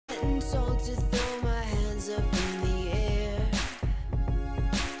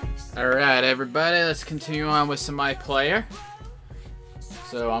Alright, everybody, let's continue on with some MyCareer.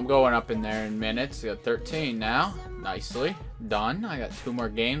 So I'm going up in there in minutes. I got 13 now. Nicely done. I got 2 more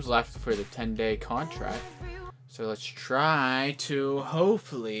games left for the 10-day contract. So let's try to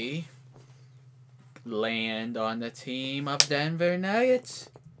hopefully land on the team of Denver Nuggets.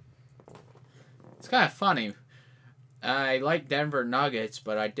 It's kind of funny. I like Denver Nuggets,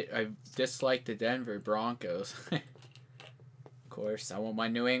 but I dislike the Denver Broncos. Of course, I want my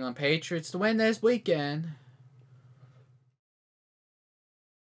New England Patriots to win this weekend.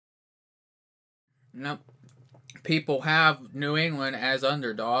 Nope. People have New England as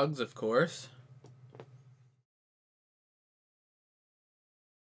underdogs, of course.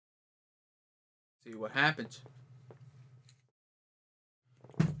 See what happens.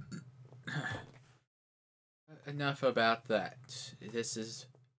 Enough about that. This is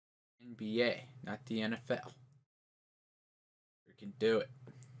NBA, not the NFL. We can do it.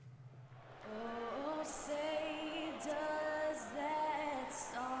 Oh, say does that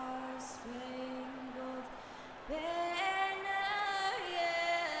star-spangled banner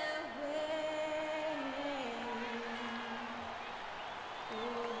yet wave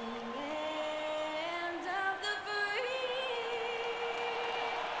o'er the land of the free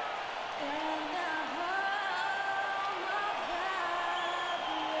and the home of the brave?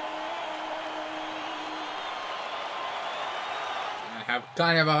 I have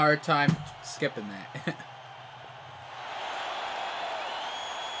kind of a hard time skipping that.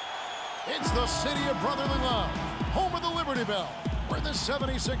 It's the city of brotherly love, home of the Liberty Bell, where the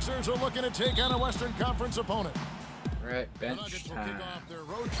 76ers are looking to take on a Western Conference opponent. Right, The bench Nuggets will time. kick off their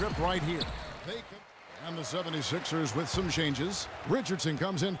road trip right here. And the 76ers with some changes. Richardson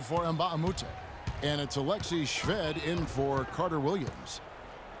comes in for Mbamute, and it's Alexei Shved in for Carter Williams.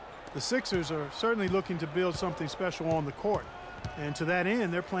 The Sixers are certainly looking to build something special on the court. And to that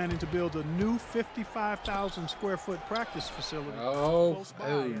end, they're planning to build a new 55,000 square foot practice facility. Oh,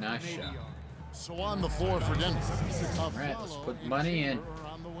 nice shot. So on the floor for Denver. All right, let's put money in.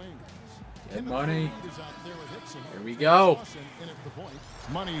 Get money. Here we go.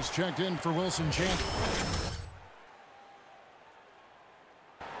 Money's checked in for Wilson Chandler.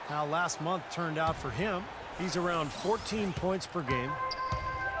 How last month turned out for him. He's around 14 points per game,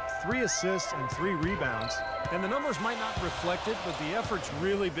 3 assists and 3 rebounds. And the numbers might not reflect it, but the effort's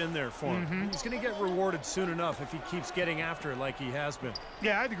really been there for him. He's going to get rewarded soon enough if he keeps getting after it like he has been.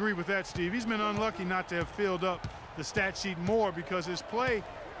 Yeah, I'd agree with that, Steve. He's been unlucky not to have filled up the stat sheet more because his play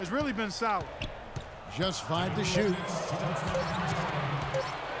has really been solid. Just 5 to shoot.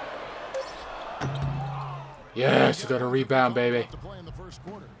 Yes, you got a rebound, baby. To play in the first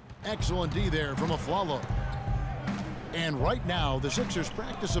quarter. Excellent D there from Aflalo. And right now, the Sixers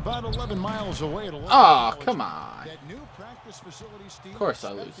practice about 11 miles away. Oh, come on. That new practice facility, Steve, Of course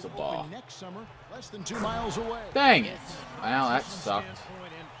I lose the ball. next summer, less than 2 miles away. Dang it. Well, that sucked.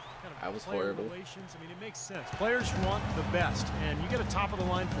 That was horrible. I mean, it makes sense. Players want the best, and you get a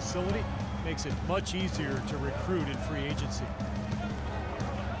top-of-the-line facility, makes it much easier to recruit in free agency.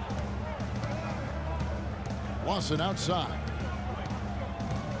 Lawson outside.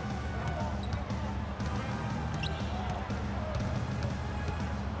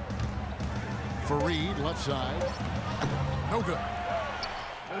 Fareed left side. No good.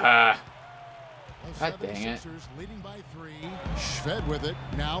 God dang it. Sixers leading by 3. Shved with it.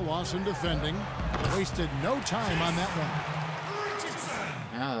 Now Lawson defending. Wasted no time on that one.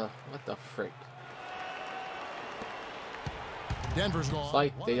 Oh, what the freak? Denver's gone. It's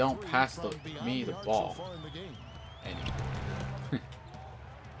like they don't pass me the ball. So far in the game. Anyway.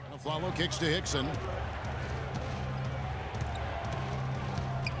 Follow kicks to Hickson.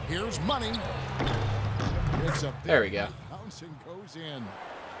 Here's Money. It's a There we go. bounce and goes in.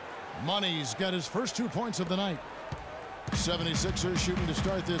 Money's got his first 2 points of the night. 76ers shooting to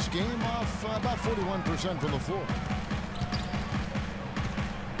start this game off about 41% from the floor.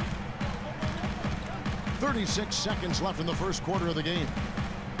 36 seconds left in the first quarter of the game.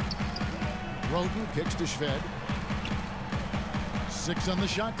 Roden kicks to Shved. 6 on the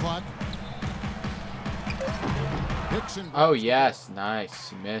shot clock. Hickson. Oh, yes. Nice.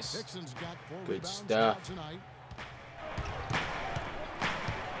 He missed. Hickson's got 4 Good rebounds stuff. now tonight.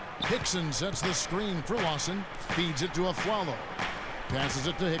 Hickson sets the screen for Lawson. Feeds it to Aflalo. Passes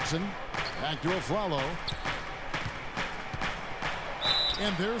it to Hickson. Back to Aflalo.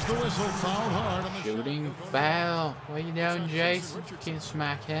 And there's the whistle. Fouled hard on the Shooting foul. What are you doing, Jason? You can't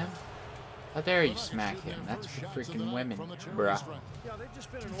smack him. How dare you smack him? That's for freaking women, bruh. Yeah, they've just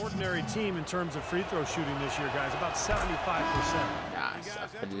been an ordinary team in terms of free throw shooting this year, guys. About 75%. Nah, Yes,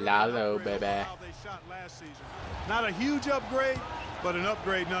 Aflalo, baby. How they shot last season. Not a huge upgrade, but an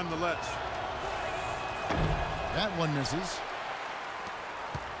upgrade nonetheless. That one misses.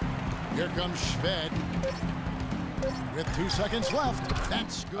 Here comes Shved. With 2 seconds left.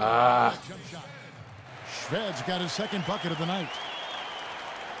 That's good. Jump shot. Shved's got his second bucket of the night.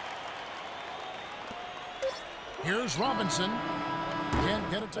 Here's Robinson. Can't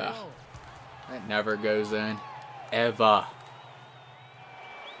get it to go. That never goes in. Ever.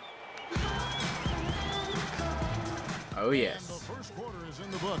 Oh, yes. And the first quarter is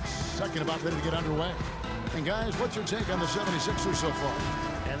in the books. Second about ready to get underway. And guys, what's your take on the 76ers so far?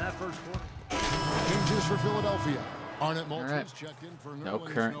 And that first quarter. Changes for Philadelphia. Arnett Moultrie right. checked in for No Nerlens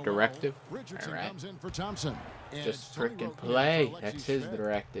current Noel. directive. Richardson All right. comes in for Thompson. And Just Tony freaking Roquette play. for Alexi That's his Shved.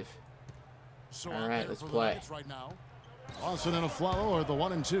 directive. So All out right, there let's for the play. Nuggets right now. Lawson and Aflalo are the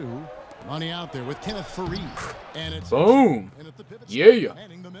 1 and 2. Money out there with Kenneth Fareed. And it's Boom. and at the pivot Yeah. spot,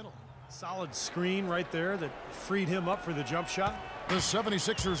 manning the middle. Solid screen right there that freed him up for the jump shot. The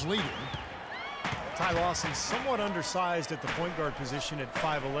 76ers leading. Ty Lawson somewhat undersized at the point guard position at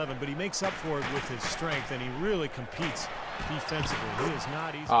 5'11", but he makes up for it with his strength, and he really competes defensively. He is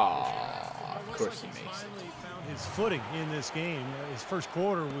not easy. Aw, of course he He's makes it. finally found his footing in this game. His first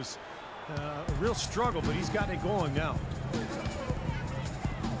quarter was a real struggle, but he's gotten it going now.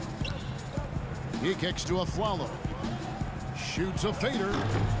 He kicks to Aflalo. Shoots a fader.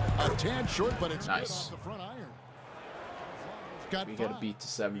 A tad short, but it's Nice. good off the front iron. Got We got to 5. beat the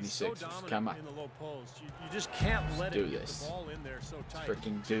 76ers. Come on. In the low post. You just can't let do it get this. the ball in there so tight.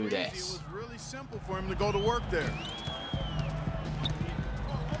 Freaking do It this. was really simple for him to go to work there.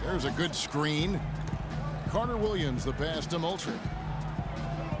 There's a good screen. Carter Williams, the pass to Moultrie.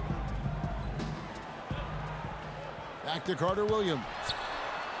 Back to Carter Williams.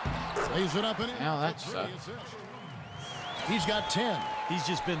 Lays it up and in. Now that for sucked. 3 assists. He's got 10. He's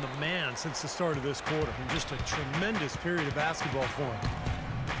just been the man since the start of this quarter, and just a tremendous period of basketball for him.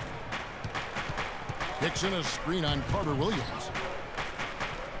 Kicks in a screen on Carter Williams.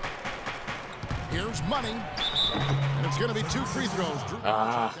 Here's Money. And it's going to be 2 free throws. Drew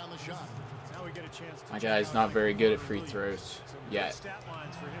Ah. down the shot. Now we get a chance to My guy's not very good at free throws some yet. good stat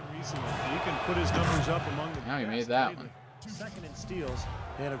lines for him recently. You can put his numbers up among the Now he best made that lately. one. Second in steals,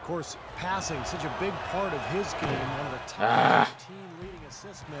 and of course, passing, such a big part of his game. One of the top Ah. 15 leading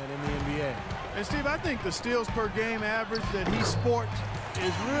assist men in the NBA. And Steve, I think the steals per game average that he sports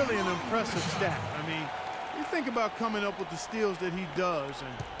is really an impressive stat. I mean, you think about coming up with the steals that he does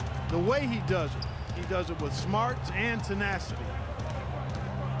and the way he does it with smarts and tenacity.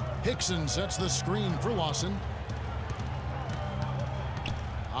 Hickson sets the screen for Lawson.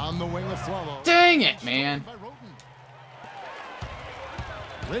 On the wing of Aflalo. Dang it, man. By Roten.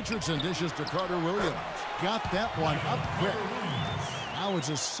 Richardson dishes to Carter Williams. Got that one up quick. Now it's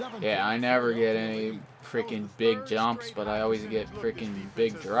a 7. Yeah, I never get any freaking big jumps, but I always get freaking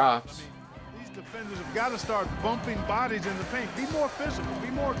big drops. These defenders have got to start bumping bodies in the paint. Be more physical. Be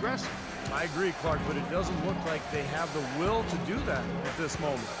more aggressive. I agree, Clark, but it doesn't look like they have the will to do that at this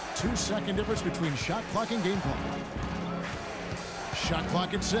moment. 2-second difference between shot clock and game clock. Shot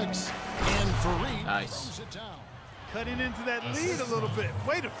clock at 6. And Fareed Nice. throws it down. Cutting into that lead a little bit.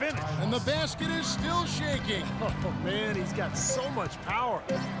 Way to finish. And the basket is still shaking. Oh, man, he's got so much power.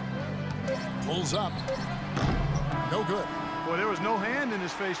 Pulls up. No good. Boy, there was no hand in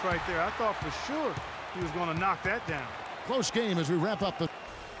his face right there. I thought for sure he was going to knock that down. Close game as we wrap up the...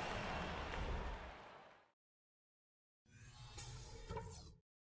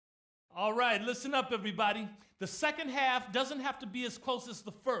 All right, listen up, everybody. The second half doesn't have to be as close as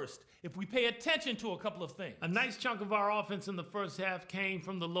the first if we pay attention to a couple of things. A nice chunk of our offense in the first half came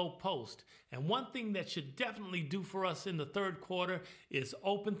from the low post. And one thing that should definitely do for us in the third quarter is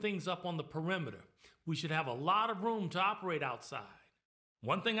open things up on the perimeter. We should have a lot of room to operate outside.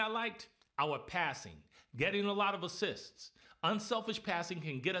 One thing I liked, our passing, getting a lot of assists. Unselfish passing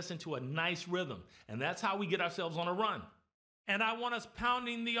can get us into a nice rhythm, and that's how we get ourselves on a run. And I want us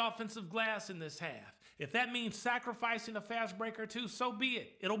pounding the offensive glass in this half. If that means sacrificing a fast break or two, so be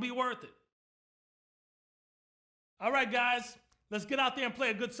it. It'll be worth it. All right, guys, let's get out there and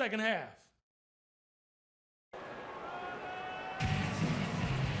play a good second half.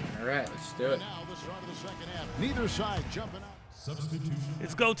 All right, let's do it. Now the start of the second half. Neither side jumping out. Substitution.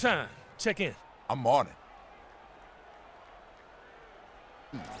 It's go time. Check in. I'm on it.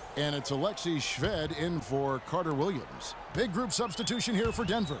 And it's Alexi Shved in for Carter Williams. Big group substitution here for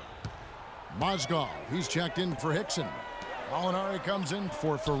Denver. Mozgov, he's checked in for Hickson. Molinari comes in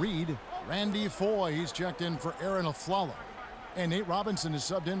for Fareed. Randy Foy, he's checked in for Aaron Aflalo. And Nate Robinson is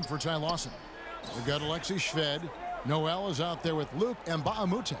subbed in for Ty Lawson. We've got Alexi Shved. Noel is out there with Luke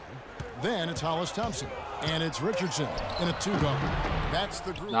Mbamute. Then it's Hollis Thompson. And it's Richardson in a 2-guard. That's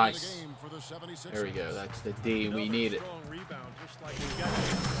the group nice. of the game for the 76ers. There we go. That's the D we needed.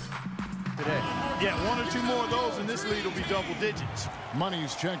 Today. Yeah, 1 or 2 more of those, and this lead will be double digits.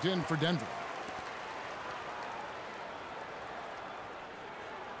 Money's checked in for Denver.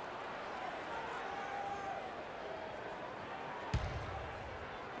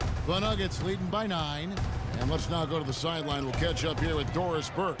 The Nuggets leading by 9. And let's now go to the sideline. We'll catch up here with Doris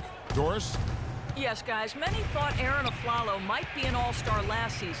Burke. Doris? Yes, guys, many thought Aaron Aflalo might be an all-star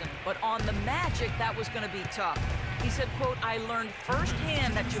last season, but on the Magic, that was going to be tough. He said, quote, I learned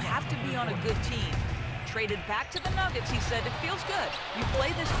firsthand that you have to be on a good team. Traded back to the Nuggets, he said, it feels good. You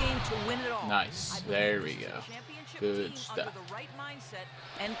play this game to win it all. Nice. There we go. Good stuff. Under the right mindset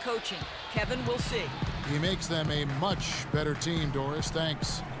and coaching. Kevin, we'll see. He makes them a much better team, Doris.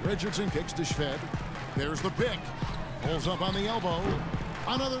 Thanks. Richardson kicks to Shved. There's the pick. Pulls up on the elbow.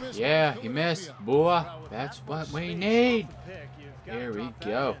 Another miss. Yeah, you missed, boy. That's what we need. Here we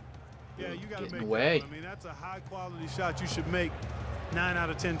go. Yeah, you gotta Getting make away. that one. I mean, that's a high-quality shot you should make 9 out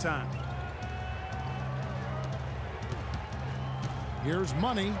of 10 times. Here's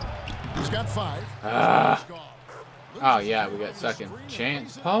Money. He's got 5. Oh, yeah, we got second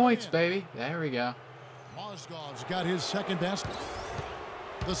chance points, baby. There we go. Mozgov's got his second basket.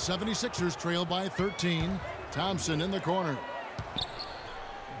 The 76ers trail by 13. Thompson in the corner.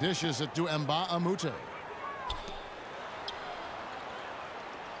 Dishes it to Mbamute.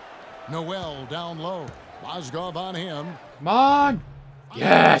 Noel down low. Mozgov on him. Come on.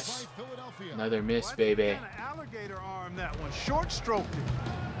 Yes. Another miss, baby. Alligator arm that one. Short stroked it.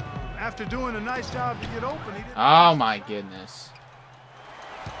 After doing a nice job to get open, he didn't. Oh, my goodness.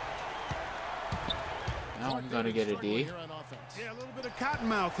 Now I'm going to get a D. Yeah, a little bit of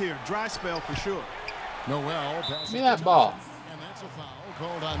cottonmouth here. Dry spell for sure. Noel. Give me that ball. And that's a foul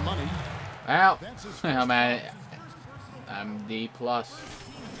called on Money. Well, I'm D+.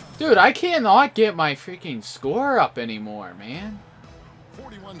 Dude, I cannot get my freaking score up anymore, man.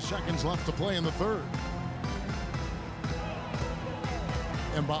 41 seconds left to play in the third.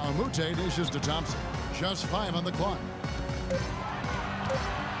 Mbamute dishes to Thompson. Just 5 on the clock.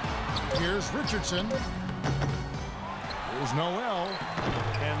 Here's Richardson. Here's Noel.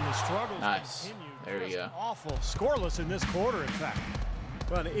 And the struggles Nice. continue. There we Just go. Awful. Scoreless in this quarter, in fact.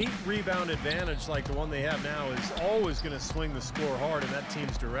 But an 8-rebound advantage like the one they have now is always going to swing the score hard in that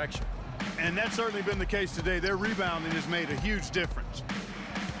team's direction. And that's certainly been the case today. Their rebounding has made a huge difference.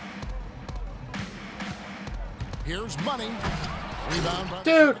 Here's Money. Rebound by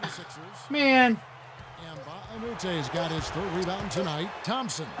Dude. the 76ers. Man. Mbamute got his 3rd rebound tonight.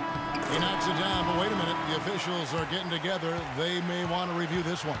 Thompson. He knocks it down, but wait a minute. The officials are getting together. They may want to review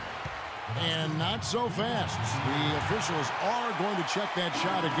this one. And not so fast. The officials are going to check that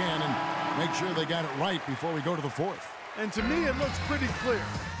shot again and make sure they got it right before we go to the 4th. And to me, it looks pretty clear.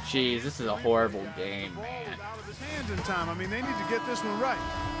 Jeez, this is a horrible game, Ball man. is out of his hands in time. I mean, they need to get this one right.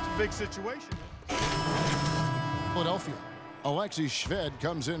 It's a big situation. Philadelphia. Alexei Shved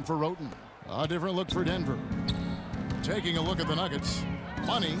comes in for Roten. A different look for Denver. Taking a look at the Nuggets.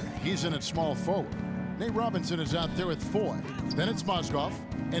 Money, he's in at small forward. Nate Robinson is out there with 4. Then it's Mozgov,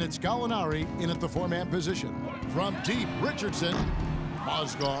 and it's Gallinari in at the 4-man position. From deep, Richardson.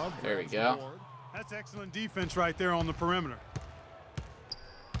 Mozgov. There we go. That's excellent defense right there on the perimeter.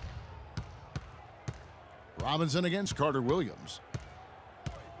 Robinson against Carter Williams.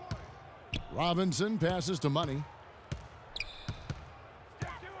 Robinson passes to Money.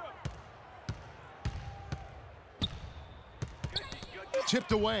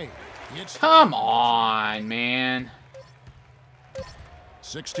 Tipped away. It's Come on, man.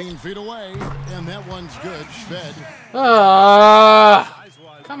 16 feet away, and that one's good. Shved.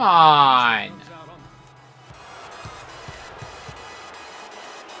 Come on.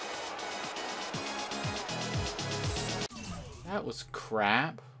 That was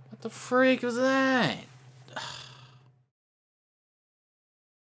crap. What the freak was that?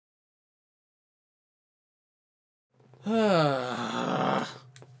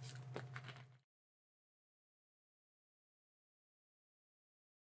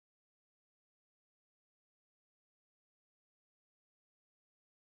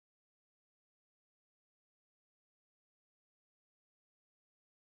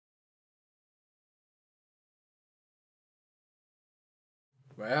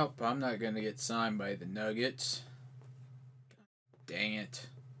 Well, I'm not going to get signed by the Nuggets. Dang it.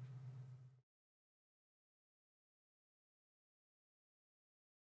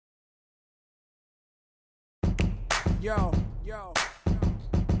 Yo,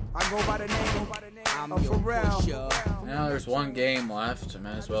 I go by the name for real. Now there's one game left. I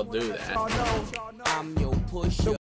might as well do that. I'm your pusher.